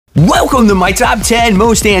Welcome to my top 10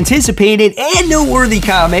 most anticipated and noteworthy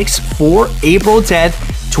comics for April 10th,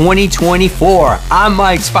 2024. I'm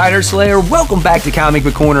Mike Spider Slayer. Welcome back to Comic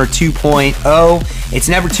Book Corner 2.0. It's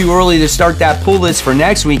never too early to start that pull list for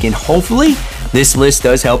next week, and hopefully this list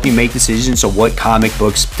does help you make decisions on what comic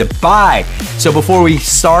books to buy. So before we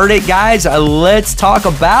start it, guys, let's talk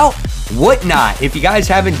about Whatnot. If you guys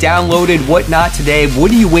haven't downloaded Whatnot today,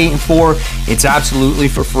 what are you waiting for? It's absolutely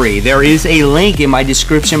for free. There is a link in my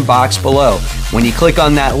description box below. When you click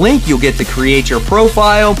on that link, you'll get to create your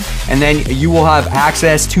profile, and then you will have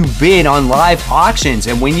access to bid on live auctions.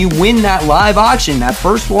 And when you win that live auction, that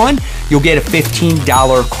first one, you'll get a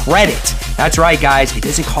 $15 credit. That's right, guys. It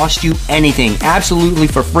doesn't cost you anything. Absolutely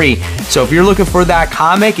for free. So if you're looking for that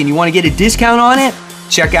comic and you want to get a discount on it,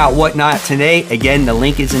 check out Whatnot today. Again, the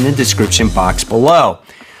link is in the description box below.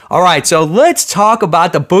 All right, so let's talk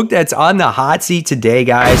about the book that's on the hot seat today,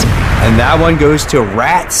 guys. And that one goes to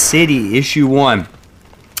Rat City, issue 1.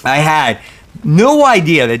 I had no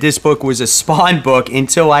idea that this book was a Spawn book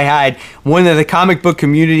until I had one of the comic book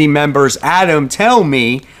community members, Adam, tell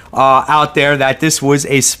me out there that this was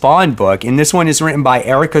a Spawn book. And this one is written by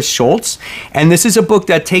Erica Schultz, and this is a book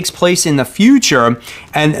that takes place in the future,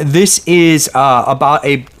 and this is about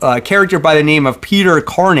a character by the name of Peter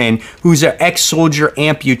Carnan, who's an ex-soldier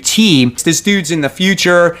amputee. This dude's in the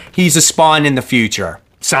future. He's a Spawn in the future.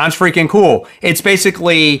 Sounds freaking cool. It's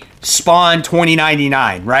basically Spawn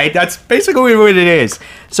 2099, right? That's basically what it is.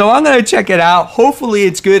 So I'm going to check it out. Hopefully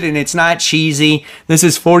it's good and it's not cheesy. This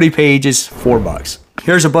is 40 pages, $4.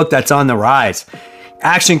 Here's a book that's on the rise.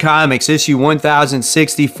 Action Comics, issue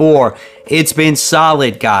 1064. It's been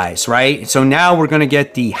solid, guys, right? So now we're going to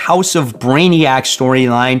get the House of Brainiac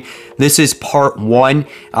storyline. This is part 1.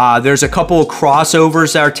 There's a couple of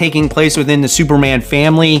crossovers that are taking place within the Superman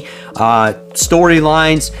family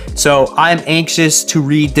storylines. So I'm anxious to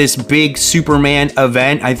read this big Superman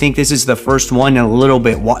event. I think this is the first one in a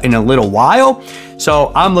little while.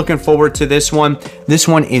 So I'm looking forward to this one. This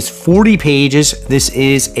one is 40 pages. This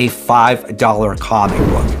is a $5 comic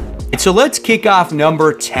book. So let's kick off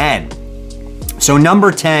number 10. So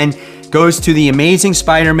number 10 goes to The Amazing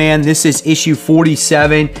Spider-Man. This is issue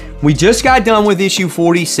 47. We just got done with issue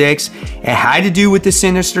 46. It had to do with the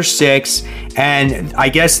Sinister Six, and I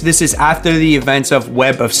guess this is after the events of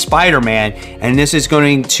Web of Spider-Man, and this is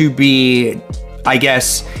going to be, I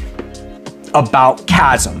guess, about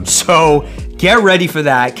Chasm. So get ready for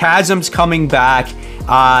that. Chasm's coming back,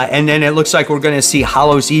 and then it looks like we're going to see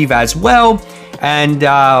Hallows Eve as well. And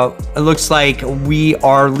it looks like we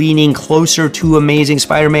are leaning closer to Amazing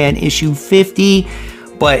Spider-Man issue 50.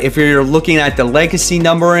 But if you're looking at the legacy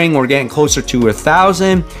numbering, we're getting closer to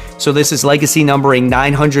 1,000. So this is legacy numbering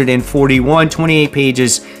 941, 28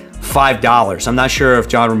 pages, $5. I'm not sure if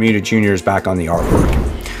John Romita Jr. is back on the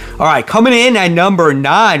artwork. All right, coming in at number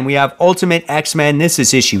 9, we have Ultimate X-Men. This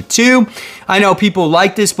is issue 2. I know people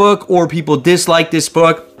like this book or people dislike this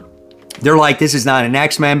book. They're like, this is not an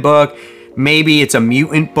X-Men book. Maybe it's a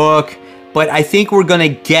mutant book, but I think we're going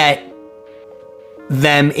to get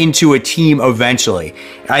them into a team eventually.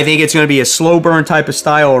 I think it's going to be a slow burn type of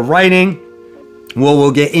style of writing.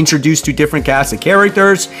 We'll get introduced to different casts of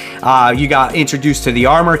characters. You got introduced to the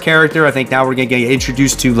Armor character. I think now we're going to get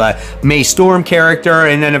introduced to the May Storm character,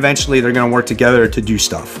 and then eventually they're going to work together to do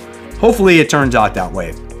stuff. Hopefully it turns out that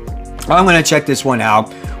way. I'm going to check this one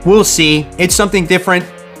out. We'll see. It's something different.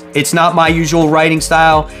 It's not my usual writing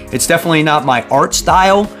style. It's definitely not my art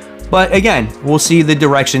style. But again, we'll see the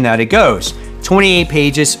direction that it goes. 28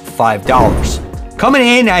 pages, $5. Coming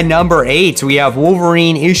in at number 8, we have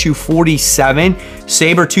Wolverine issue 47,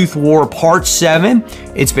 Sabretooth War Part 7.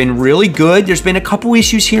 It's been really good. There's been a couple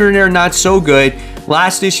issues here and there not so good.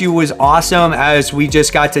 Last issue was awesome as we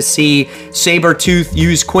just got to see Sabretooth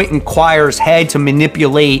use Quentin Quire's head to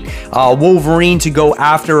manipulate Wolverine to go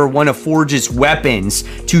after one of Forge's weapons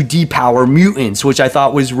to depower mutants, which I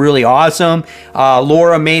thought was really awesome.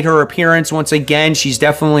 Laura made her appearance once again. She's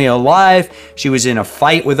definitely alive. She was in a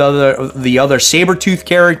fight with the other Sabretooth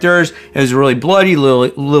characters. It was really bloody,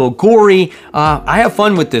 little gory. I have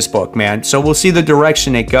fun with this book, man. So we'll see the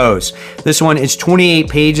direction it goes. This one is 28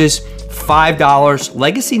 pages, $5.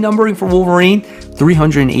 Legacy numbering for Wolverine,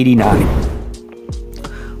 389.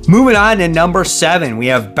 Moving on to number 7, we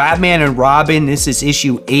have Batman and Robin. This is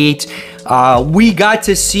issue 8. We got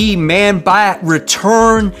to see Man-Bat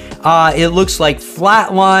return. It looks like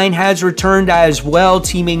Flatline has returned as well,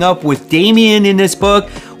 teaming up with Damian in this book,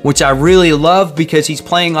 which I really love because he's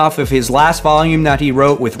playing off of his last volume that he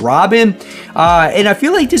wrote with Robin. And I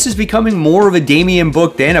feel like this is becoming more of a Damian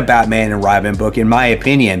book than a Batman and Robin book, in my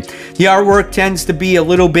opinion. The artwork tends to be a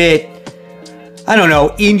little bit, I don't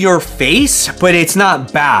know, in your face, but it's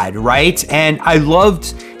not bad, right? And I loved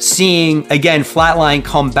seeing, again, Flatline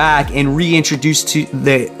come back and reintroduce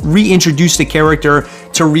the character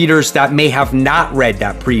to readers that may have not read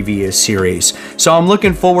that previous series. So I'm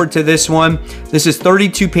looking forward to this one. This is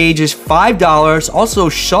 32 pages, $5. Also,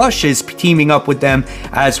 Shush is teaming up with them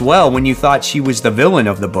as well when you thought she was the villain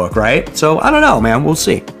of the book, right? So I don't know, man. We'll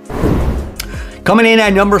see. Coming in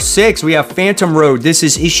at number 6, we have Phantom Road. This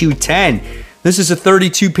is issue 10. This is a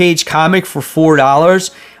 32-page comic for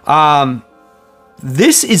 $4.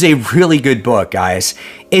 This is a really good book, guys.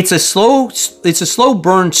 It's a slow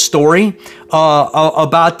burn story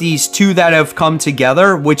about these two that have come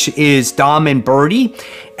together, which is Dom and Birdie,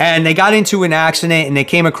 and they got into an accident and they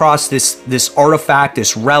came across this artifact,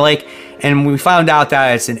 this relic, and we found out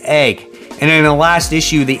that it's an egg. And in the last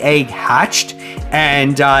issue, the egg hatched,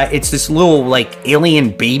 and it's this little like alien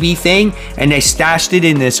baby thing, and they stashed it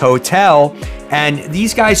in this hotel. And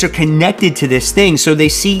these guys are connected to this thing, so they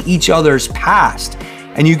see each other's past,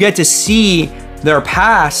 and you get to see their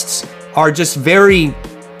pasts are just very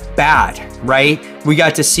bad, right? We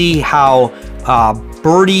got to see how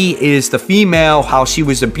Birdie is the female, how she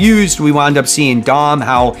was abused. We wound up seeing Dom,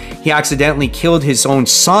 how he accidentally killed his own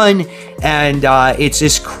son. And it's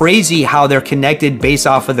just crazy how they're connected based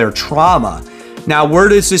off of their trauma. Now, where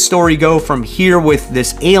does this story go from here with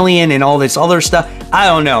this alien and all this other stuff? I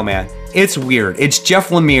don't know, man. It's weird. It's Jeff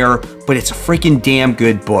Lemire, but it's a freaking damn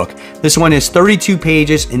good book. This one is 32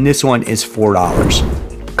 pages, and this one is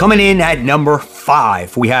 $4. Coming in at number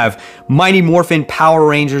 5, we have Mighty Morphin Power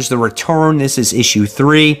Rangers The Return. This is issue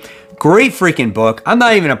 3. Great freaking book. I'm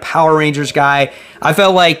not even a Power Rangers guy. I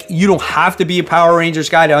felt like you don't have to be a Power Rangers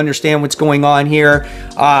guy to understand what's going on here.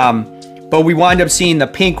 But we wind up seeing the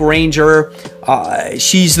Pink Ranger.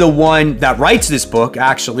 She's the one that writes this book,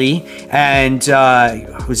 actually. And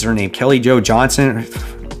who's her name? Kelly Jo Johnson?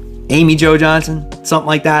 Amy Jo Johnson? Something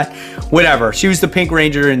like that. Whatever. She was the Pink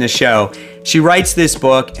Ranger in the show. She writes this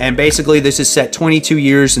book, and basically this is set 22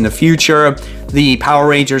 years in the future. The Power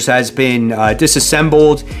Rangers has been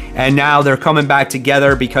disassembled, and now they're coming back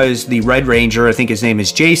together because the Red Ranger, I think his name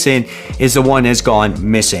is Jason, is the one that's gone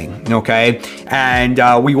missing, okay?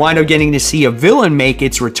 And we wind up getting to see a villain make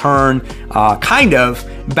its return, kind of,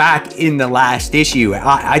 back in the last issue.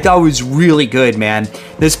 I thought it was really good, man.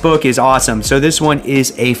 This book is awesome. So this one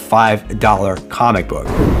is a $5 comic book.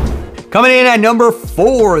 Coming in at number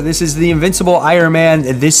 4, this is The Invincible Iron Man.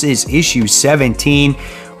 This is issue 17.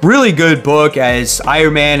 Really good book, as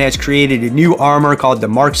Iron Man has created a new armor called the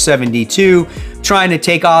Mark 72, trying to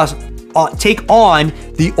take on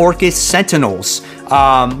the Orchis Sentinels.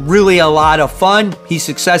 Really a lot of fun. He's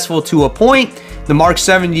successful to a point. The Mark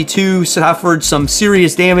 72 suffered some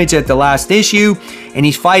serious damage at the last issue, and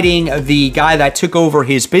he's fighting the guy that took over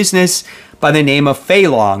his business by the name of Fei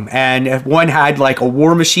Long. And one had like a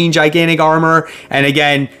War Machine gigantic armor, and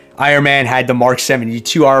again, Iron Man had the Mark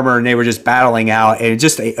 72 armor, and they were just battling out, and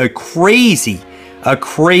just a crazy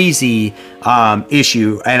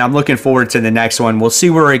issue. And I'm looking forward to the next one. We'll see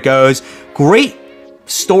where it goes. Great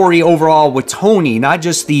story overall with Tony, not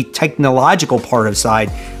just the technological part of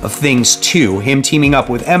side of things too. Him teaming up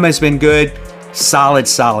with Emma has been good. Solid,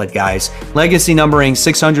 guys. Legacy numbering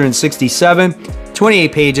 667,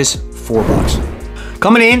 28 pages, $4.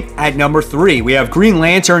 Coming in at number 3, we have Green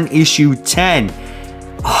Lantern issue 10.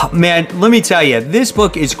 Oh, man, let me tell you, this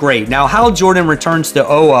book is great. Now, Hal Jordan returns to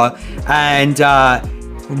Oa, and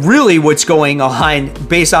really what's going on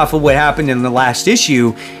based off of what happened in the last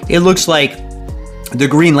issue, it looks like the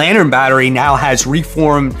Green Lantern battery now has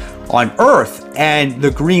reformed on Earth, and the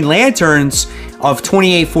Green Lanterns of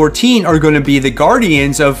 2814 are going to be the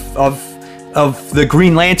guardians of the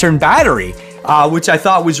Green Lantern battery, which I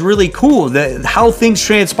thought was really cool. How things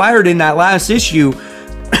transpired in that last issue,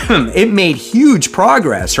 it made huge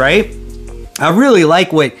progress, right? I really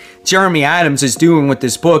like what Jeremy Adams is doing with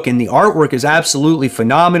this book, and the artwork is absolutely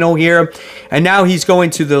phenomenal here. And now he's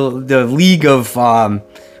going to the League of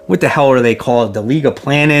what the hell are they called? The League of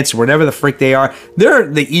Planets, whatever the frick they are. They're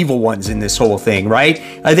the evil ones in this whole thing, right?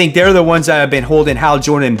 I think they're the ones that have been holding Hal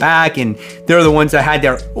Jordan back, and they're the ones that had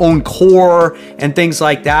their own core and things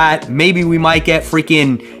like that. Maybe we might get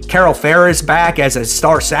freaking Carol Ferris back as a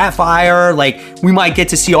Star Sapphire. Like, we might get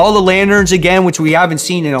to see all the Lanterns again, which we haven't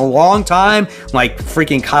seen in a long time. Like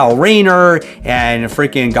freaking Kyle Rayner and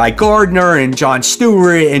freaking Guy Gardner and John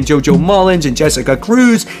Stewart and JoJo Mullins and Jessica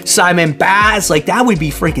Cruz, Simon Baz. Like, that would be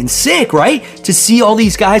freaking sick, right? To see all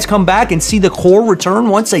these guys come back and see the core return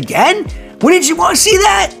once again. Wouldn't you want to see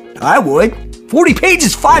that? I would. 40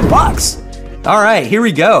 pages, $5. All right, here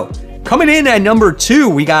we go. Coming in at number 2,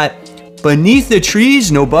 we got Beneath the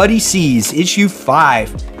Trees Nobody Sees, issue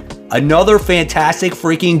 5. Another fantastic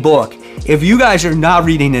freaking book. If you guys are not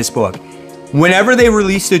reading this book, whenever they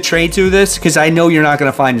release the trade to this, because I know you're not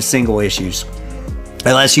going to find the single issues,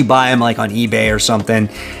 unless you buy them like on eBay or something,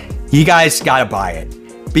 you guys got to buy it.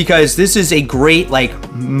 Because this is a great like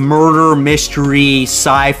murder mystery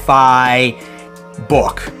sci-fi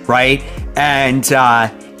book, right? And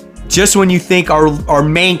just when you think our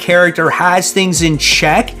main character has things in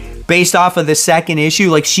check based off of the second issue,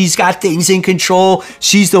 like she's got things in control,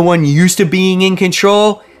 she's the one used to being in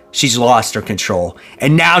control, she's lost her control.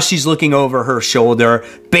 And now she's looking over her shoulder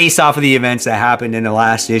based off of the events that happened in the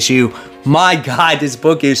last issue. My God, this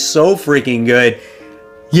book is so freaking good.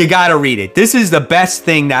 You gotta read it. This is the best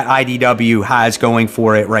thing that IDW has going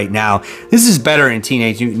for it right now. This is better than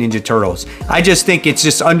Teenage Mutant Ninja Turtles. I just think it's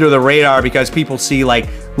just under the radar because people see like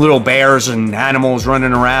little bears and animals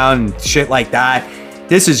running around and shit like that.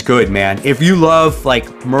 This is good, man. If you love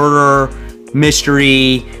like murder,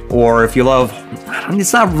 mystery, or if you love,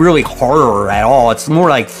 it's not really horror at all. It's more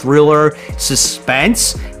like thriller,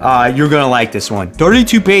 suspense. You're gonna like this one.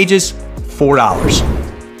 32 pages,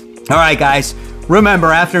 $4. All right, guys. Remember,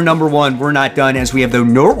 after number 1, we're not done as we have the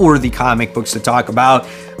noteworthy comic books to talk about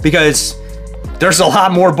because there's a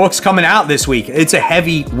lot more books coming out this week. It's a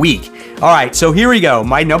heavy week. All right, so here we go.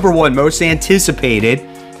 My number 1 most anticipated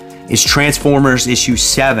is Transformers issue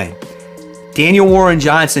 7. Daniel Warren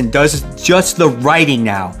Johnson does just the writing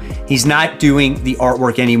now. He's not doing the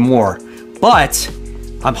artwork anymore. But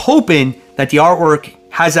I'm hoping that the artwork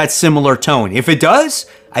has that similar tone. If it does,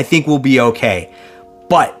 I think we'll be okay.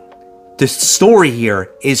 But the story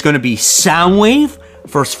here is going to be Soundwave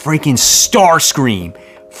versus freaking Starscream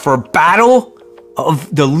for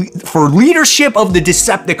for leadership of the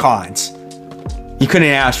Decepticons. You couldn't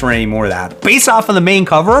ask for any more of that. Based off of the main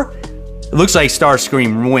cover, it looks like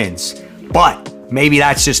Starscream wins, but maybe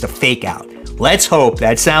that's just a fake out. Let's hope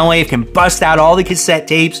that Soundwave can bust out all the cassette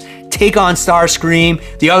tapes, take on Starscream,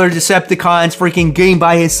 the other Decepticons freaking getting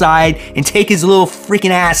by his side, and take his little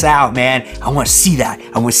freaking ass out, man. I want to see that.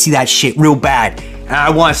 I want to see that shit real bad. And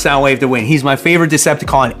I want Soundwave to win. He's my favorite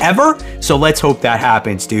Decepticon ever, so let's hope that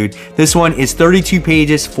happens, dude. This one is 32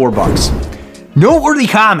 pages, $4. Noteworthy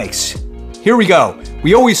comics. Here we go.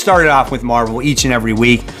 We always started off with Marvel each and every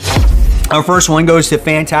week. Our first one goes to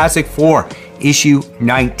Fantastic Four, issue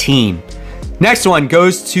 19. Next one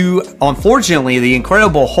goes to, unfortunately, The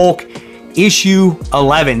Incredible Hulk, issue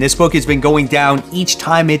 11. This book has been going down each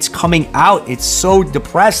time it's coming out. It's so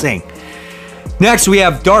depressing. Next, we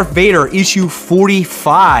have Darth Vader, issue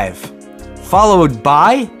 45. Followed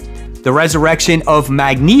by The Resurrection of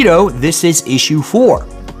Magneto. This is issue 4.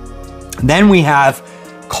 Then we have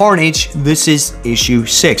Carnage. This is issue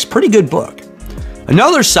 6. Pretty good book.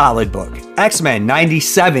 Another solid book, X-Men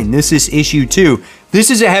 97. This is issue 2. This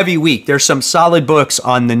is a heavy week. There's some solid books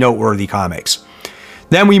on the noteworthy comics.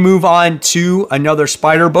 Then we move on to another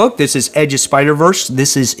Spider book. This is Edge of Spider-Verse.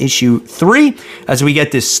 This is issue 3 as we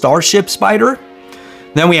get this Starship Spider.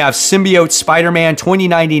 Then we have Symbiote Spider-Man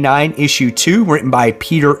 2099, issue 2, written by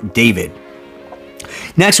Peter David.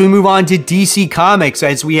 Next, we move on to DC Comics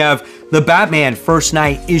as we have The Batman First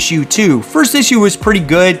Night, issue 2. First issue was pretty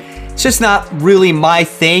good. It's just not really my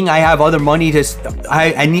thing. I have other money to...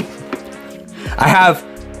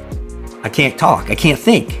 I can't talk. I can't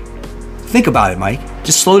think. Think about it, Mike.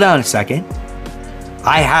 Just slow down a second.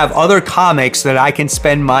 I have other comics that I can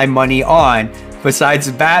spend my money on besides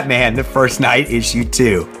Batman, The First Night, issue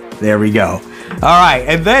 2. There we go. All right,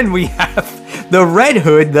 and then we have The Red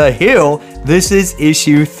Hood, The Hill. This is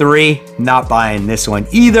issue 3. Not buying this one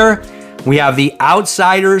either. We have The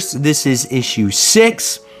Outsiders. This is issue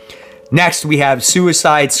 6. Next, we have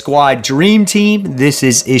Suicide Squad Dream Team. This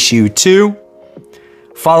is issue 2.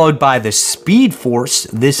 Followed by The Speed Force.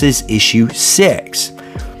 This is issue 6.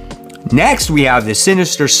 Next, we have The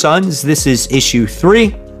Sinister Sons. This is issue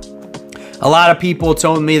 3. A lot of people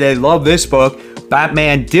told me they love this book.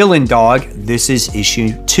 Batman Dylan Dog. This is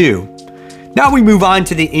issue 2. Now we move on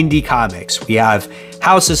to the indie comics. We have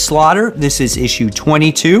House of Slaughter. This is issue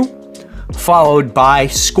 22. Followed by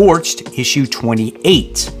Scorched, issue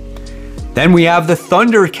 28. Then we have the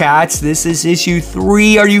Thundercats. This is issue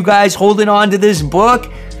 3. Are you guys holding on to this book?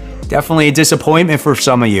 Definitely a disappointment for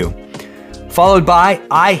some of you. Followed by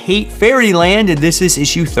I Hate Fairyland, and this is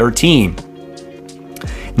issue 13.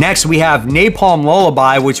 Next, we have Napalm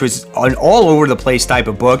Lullaby, which was an all over the place type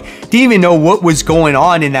of book. Didn't even know what was going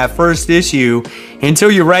on in that first issue until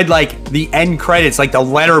you read like the end credits, like the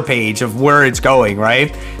letter page of where it's going,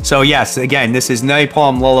 right? So yes, again, this is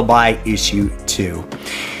Napalm Lullaby issue 2.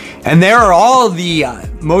 And there are all of the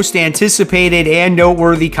most anticipated and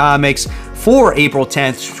noteworthy comics for April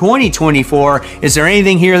 10th, 2024. Is there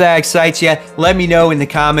anything here that excites you? Let me know in the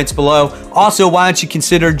comments below. Also, why don't you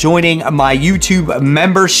consider joining my YouTube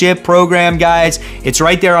membership program, guys? It's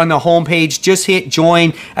right there on the homepage. Just hit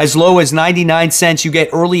join. As low as 99 cents, you get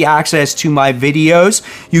early access to my videos.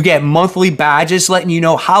 You get monthly badges letting you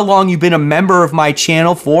know how long you've been a member of my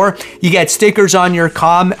channel for. You get stickers on your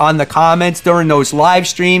on the comments during those live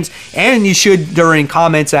streams, and you should during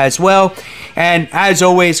comments as well. And as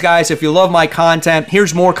always, guys, if you love my content,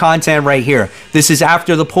 here's more content right here. This is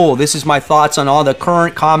after the poll. This is my thoughts on all the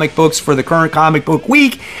current comic books for the current comic book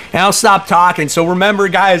week. And I'll stop talking. So remember,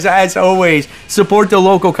 guys, as always, support the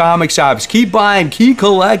local comic shops. Keep buying, keep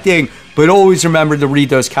collecting, but always remember to read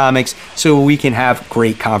those comics so we can have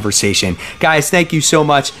great conversation. Guys, thank you so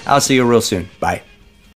much. I'll see you real soon. Bye.